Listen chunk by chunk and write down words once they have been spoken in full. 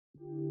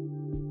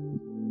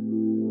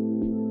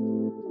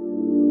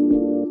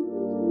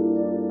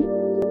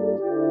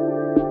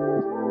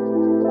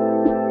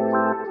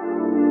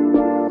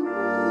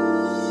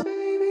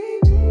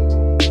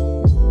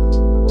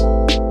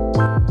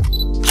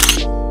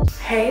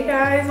Hey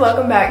guys,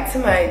 welcome back to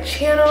my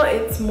channel.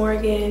 It's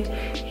Morgan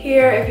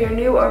here. If you're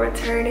new or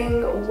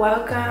returning,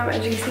 welcome.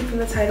 As you can see from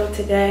the title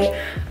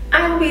today,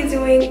 I will be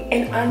doing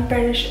an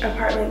unfurnished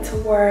apartment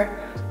tour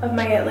of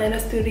my Atlanta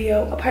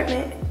studio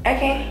apartment.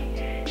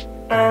 Okay.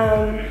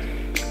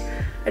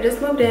 I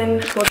just moved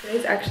in. Well,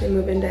 today's actually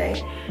move-in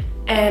day.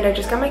 And I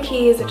just got my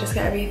keys. I just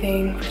got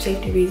everything for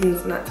safety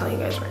reasons. I'm not telling you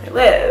guys where I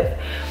live.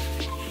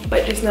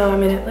 But just know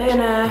I'm in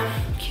Atlanta.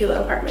 Cute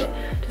little apartment.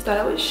 Just thought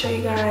I would show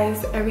you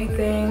guys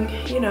everything,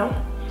 you know,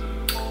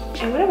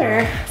 and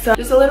whatever. So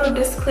just a little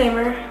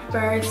disclaimer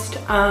first.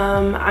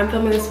 I'm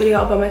filming this video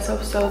all by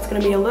myself, so it's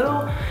gonna be a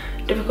little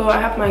difficult.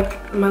 I have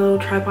my little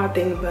tripod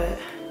thing, but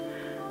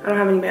I don't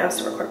have anybody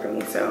else to record for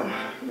me, so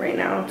right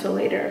now until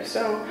later.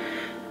 So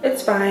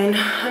it's fine.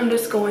 I'm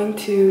just going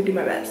to do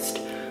my best.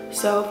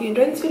 So if you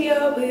enjoyed this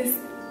video, please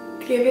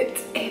give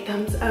it a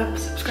thumbs up,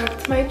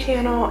 subscribe to my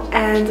channel,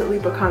 and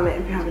leave a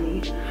comment if you have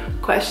any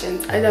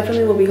questions. I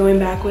definitely will be going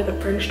back with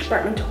a furnished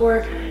apartment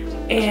tour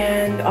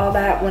and all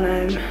that when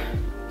I'm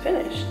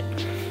finished.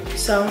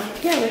 So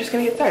yeah, we're just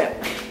gonna get started.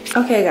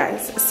 Okay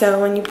guys, so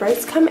when you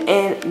first come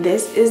in,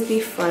 this is the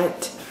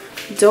front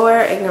door.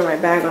 Ignore my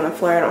bag on the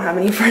floor. I don't have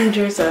any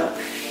furniture, so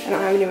I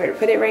don't have anywhere to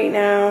put it right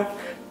now.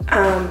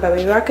 But when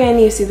you walk in,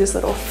 you see this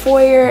little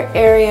foyer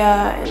area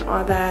and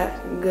all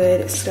that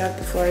good stuff.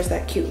 The floor is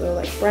that cute little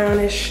like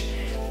brownish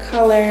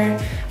color.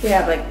 We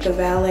have like the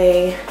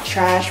valet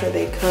trash where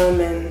they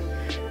come and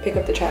pick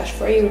up the trash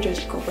for you, which is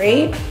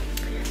great.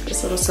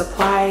 This little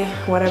supply,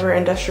 whatever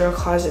industrial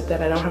closet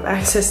that I don't have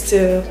access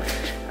to.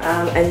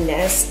 A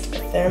Nest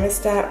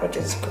thermostat, which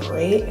is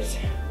great.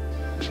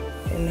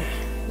 And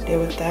deal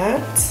with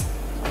that.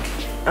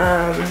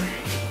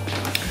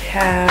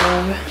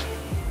 Have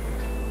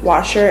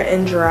washer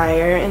and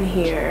dryer in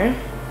here,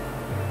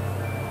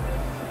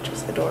 which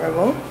is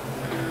adorable.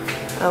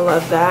 I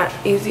love that.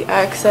 Easy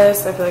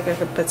access. I feel like I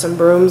could put some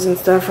brooms and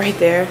stuff right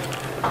there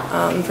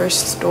for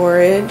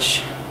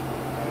storage.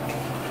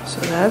 So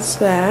that's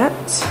that.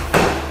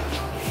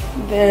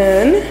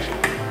 Then,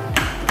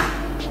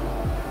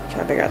 try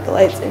to figure out the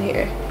lights in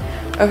here.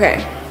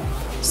 Okay,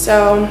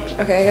 so,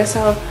 okay, I guess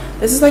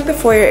this is like the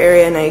foyer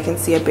area. Now you can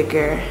see a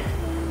bigger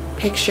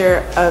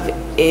picture of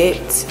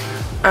it.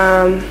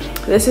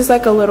 This is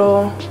like a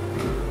little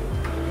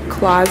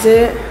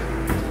closet.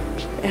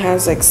 It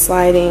has like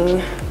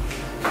sliding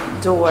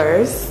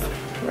doors,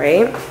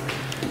 right?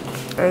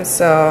 And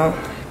so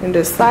you can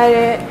just slide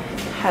it.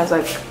 It has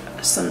like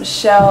some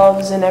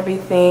shelves and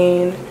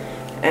everything,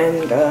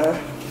 and a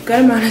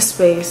good amount of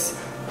space.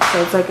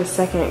 So it's like a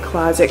second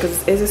closet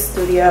because it is a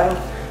studio,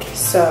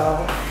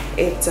 so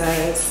it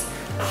does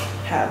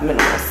have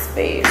minimal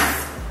space.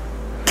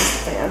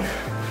 Man.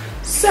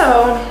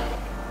 So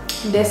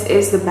this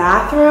is the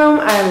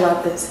bathroom. I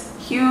love this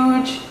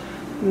huge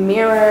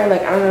mirror.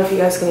 Like, I don't know if you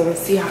guys can even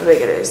see how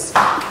big it is.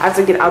 I have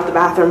to get out the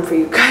bathroom for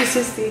you guys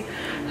to see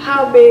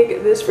how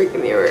big this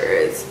freaking mirror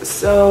is.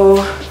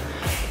 So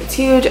it's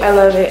huge. I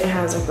love it. It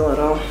has like a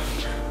little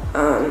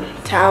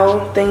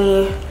towel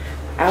thingy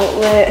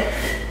outlet.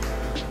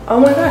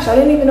 Oh my gosh, I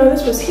didn't even know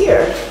this was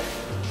here.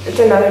 It's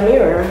another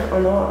mirror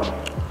on the wall.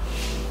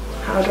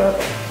 How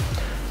adorable.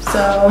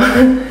 So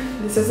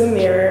this is a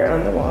mirror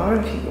on the wall.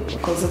 If you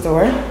close the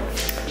door,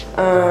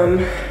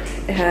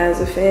 it has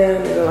a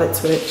fan and a light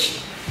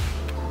switch,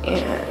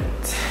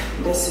 and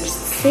this is the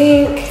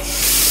sink.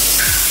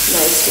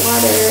 Nice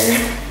water.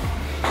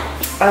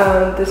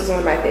 This is one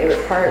of my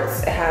favorite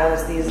parts. It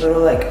has these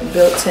little like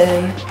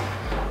built-in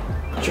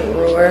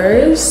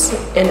drawers,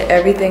 and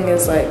everything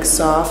is like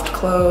soft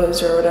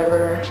close or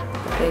whatever. I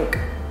think,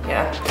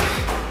 yeah.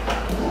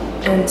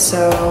 And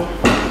so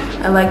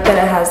I like that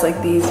it has like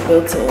these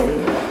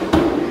built-in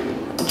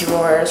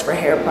drawers for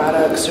hair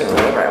products or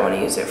whatever I want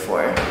to use it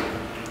for.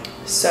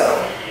 So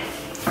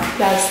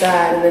that's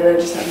that. And then I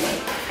just have my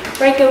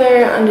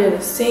regular under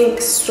the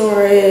sink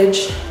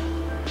storage,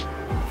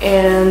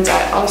 and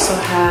I also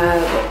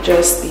have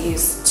just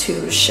these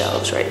two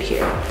shelves right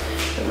here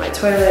with my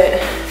toilet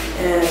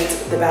and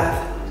the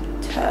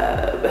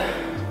bathtub.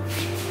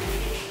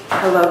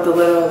 I love the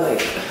little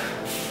like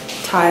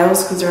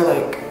tiles because they're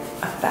like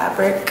a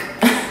fabric.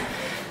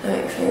 That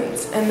makes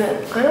sense. And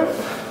then I don't,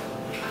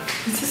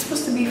 is this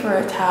supposed to be for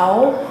a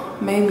towel?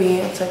 Maybe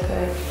it's like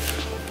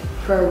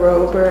for a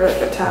robe or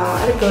like a towel.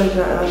 I really do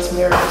not know this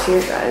mirror is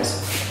here,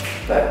 guys.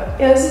 But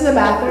yeah, this is the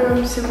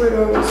bathroom. Super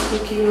adorable,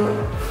 super cute.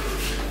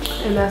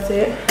 And that's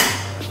it.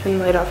 Turn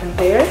the light off in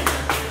there.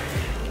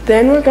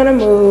 Then we're gonna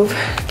move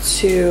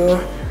to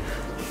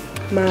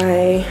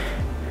my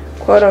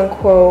quote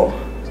unquote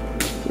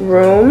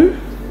room.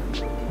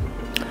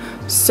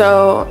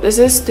 So this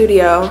is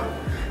studio,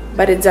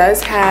 but it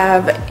does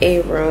have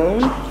a room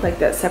like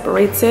that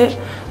separates it.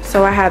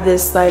 So I have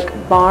this like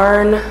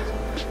barn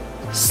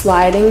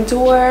sliding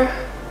door.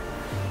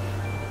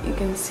 You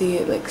can see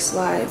it like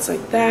slides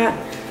like that.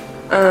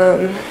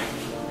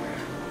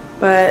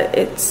 But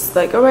it's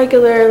like a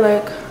regular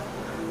like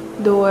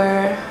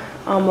door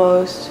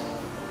almost.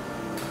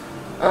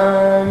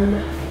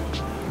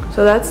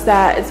 So that's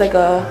that. It's like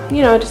a,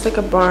 you know, just like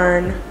a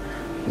barn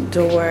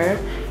door,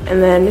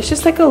 and then it's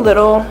just like a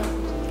little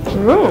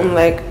room.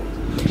 Like,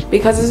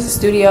 because it's a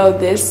studio,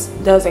 this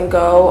doesn't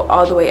go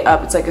all the way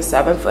up. It's like a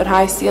 7-foot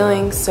high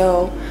ceiling,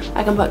 so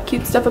I can put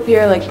cute stuff up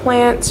here like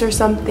plants or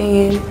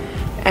something.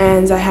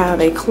 And I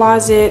have a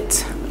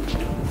closet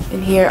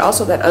in here.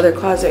 Also, that other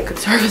closet could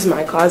serve as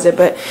my closet,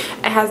 but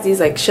it has these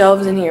like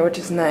shelves in here, which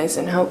is nice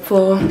and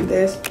helpful.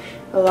 There's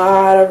a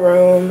lot of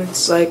room.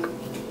 It's like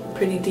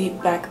pretty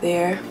deep back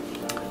there,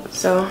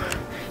 so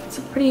it's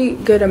a pretty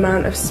good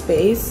amount of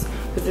space,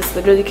 because this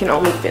literally can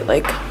only fit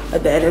like a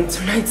bed and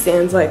some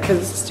nightstands, like, because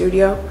it's a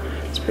studio.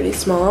 It's pretty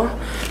small.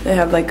 They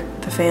have like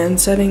the fan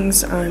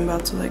settings. I'm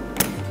about to like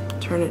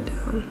turn it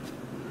down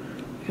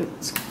because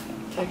it's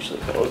actually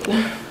cold.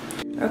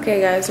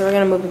 Okay guys, so we're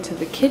gonna move into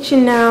the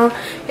kitchen now.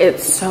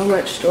 It's so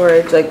much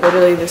storage. Like,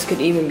 literally this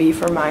could even be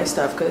for my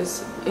stuff,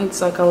 because it's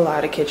like a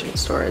lot of kitchen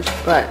storage.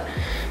 But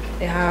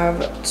they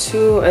have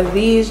 2 of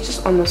these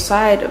just on the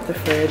side of the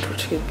fridge,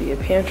 which could be a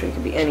pantry,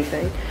 could be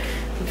anything.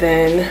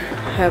 Then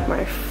I have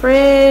my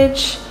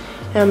fridge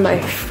and my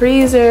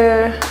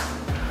freezer.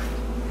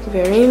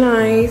 Very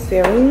nice,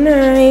 very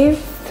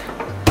nice.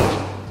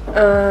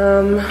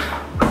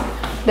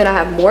 Then I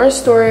have more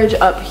storage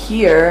up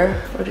here,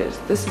 which is,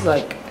 this is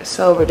like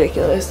so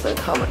ridiculous, like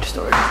how much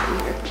storage is in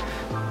here.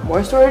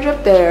 More storage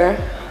up there.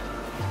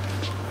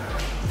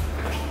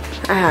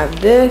 I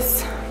have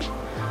this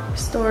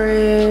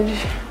storage.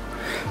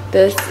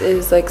 This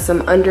is like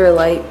some under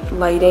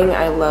lighting.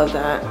 I love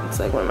that. It's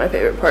like one of my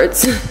favorite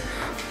parts.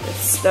 The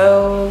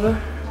stove,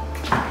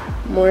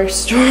 more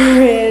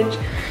storage,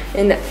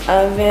 an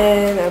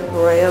oven, a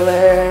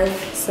broiler,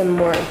 some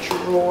more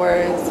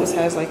drawers. This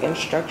has like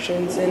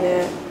instructions in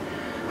it.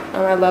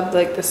 I love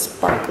like the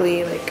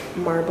sparkly like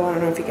marble. I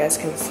don't know if you guys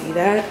can see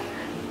that,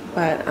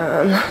 but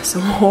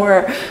some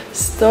more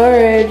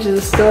storage.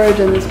 The storage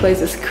in this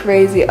place is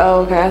crazy.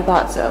 Oh, okay, I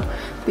thought so.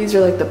 These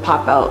are like the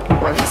pop out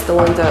ones, the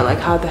ones that are like,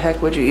 how the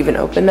heck would you even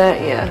open that?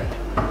 Yeah,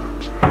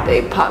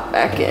 they pop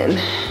back in.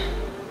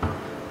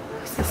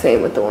 It's the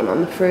same with the one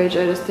on the fridge.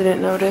 I just didn't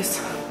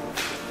notice.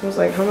 I was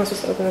like, how am I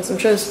supposed to open this? I'm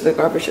sure this is the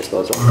garbage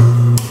disposal.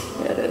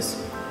 Yeah, it is.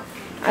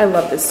 I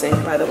love this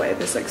sink, by the way.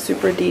 This like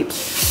super deep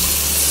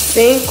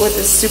sink with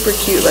this super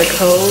cute like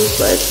hose.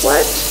 Like,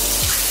 what?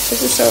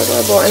 This is so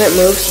adorable, and it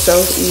moves so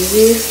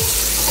easy.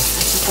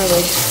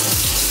 Probably.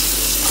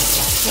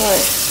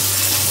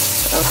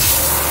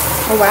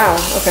 Oh wow.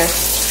 Okay.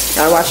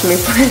 Now watching me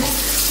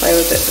play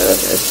with it for the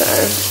first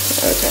time.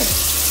 Okay.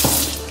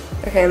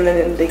 Okay, and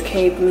then they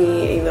gave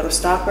me a little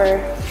stopper,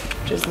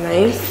 which is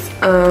nice.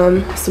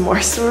 Some more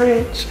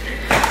storage,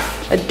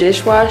 a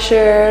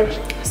dishwasher,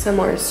 some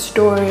more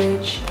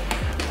storage.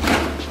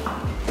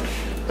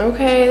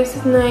 Okay, this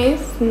is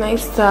nice.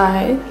 Nice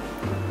size.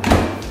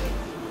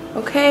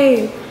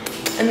 Okay,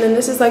 and then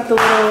this is like the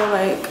little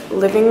like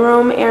living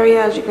room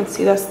area. As you can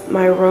see, that's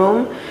my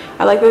room.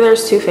 I like that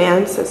there's 2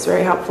 fans. That's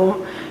very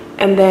helpful.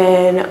 And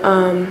then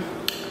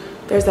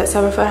there's that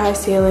 7-foot high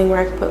ceiling where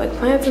I can put like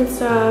plants and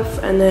stuff.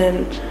 And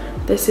then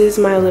this is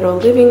my little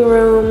living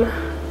room.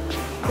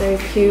 Very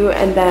cute.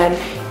 And then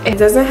it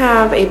doesn't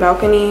have a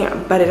balcony,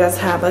 but it does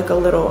have like a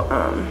little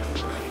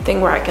thing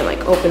where I can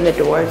like open the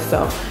door.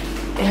 So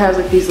it has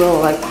like these little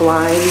like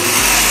blinds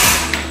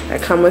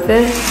that come with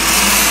it,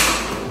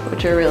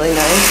 which are really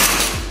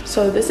nice.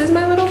 So this is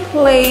my little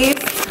place.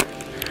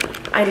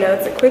 I know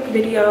it's a quick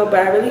video,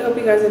 but I really hope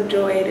you guys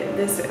enjoyed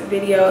this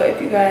video.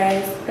 If you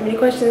guys have any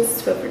questions,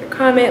 feel free to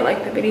comment,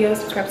 like the video,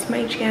 subscribe to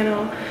my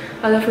channel.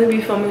 I'll definitely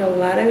be filming a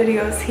lot of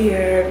videos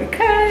here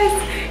because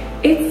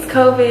it's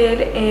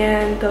COVID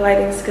and the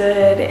lighting's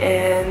good.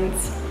 And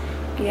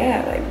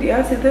yeah, like, do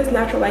y'all see this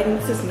natural lighting?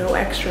 This is no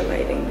extra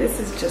lighting. This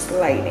is just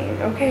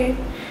lighting, okay?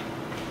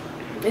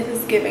 This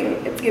is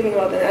it's giving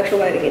all the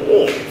natural lighting it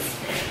needs.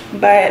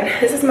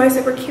 But this is my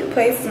super cute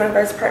place. It's my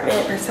first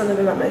apartment. First time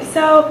living by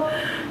myself.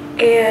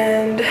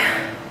 And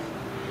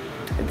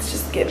it's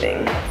just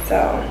giving.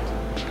 So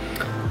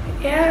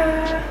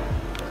yeah,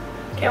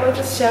 can't wait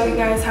to show you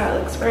guys how it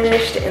looks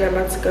furnished. And I'm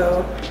about to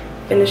go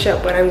finish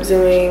up what I'm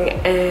doing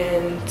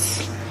and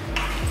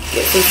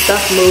get some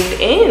stuff moved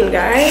in,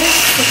 guys.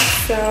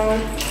 So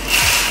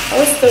I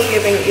was still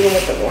giving even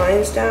with the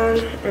blinds down.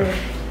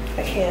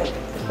 I can't.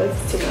 This place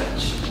is too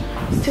much.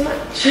 It's too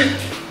much.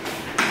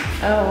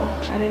 Oh,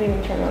 I didn't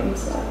even turn on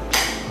this light.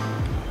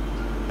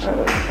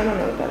 Oh, I don't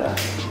know what that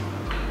is.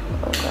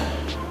 Okay.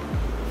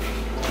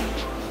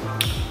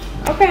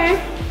 Okay.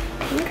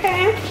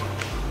 Okay.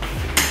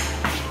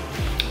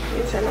 Let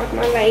me turn off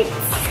my lights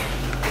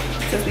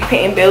since we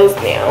paying bills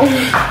now.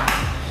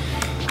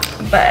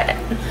 But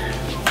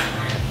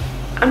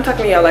I'm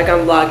talking to y'all like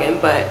I'm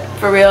vlogging, but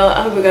for real,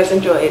 I hope you guys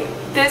enjoyed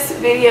this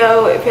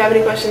video. If you have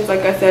any questions,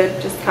 like I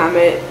said, just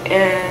comment.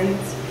 And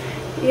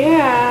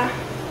yeah,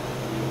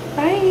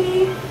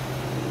 bye.